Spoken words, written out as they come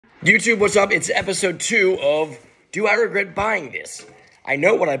YouTube, what's up? It's episode 2 of Do I Regret Buying This? I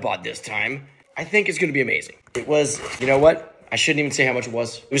know what I bought this time. I think it's going to be amazing. It was, you know what? I shouldn't even say how much it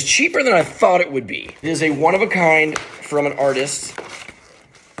was. It was cheaper than I thought it would be. It is a one-of-a-kind from an artist.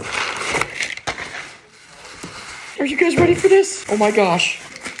 Are you guys ready for this? Oh my gosh.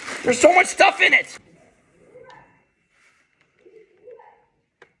 There's so much stuff in it!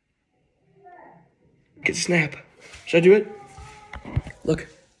 Get snap. Should I do it? Look.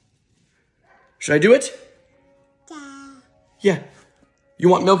 Should I do it? Yeah. You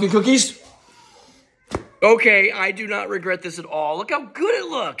want milk and cookies? Okay, I do not regret this at all. Look how good it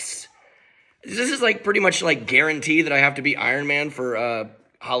looks. This is like pretty much like guarantee that I have to be Iron Man for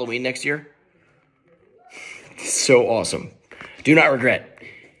Halloween next year. So awesome. Do not regret.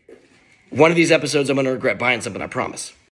 One of these episodes I'm going to regret buying something, I promise.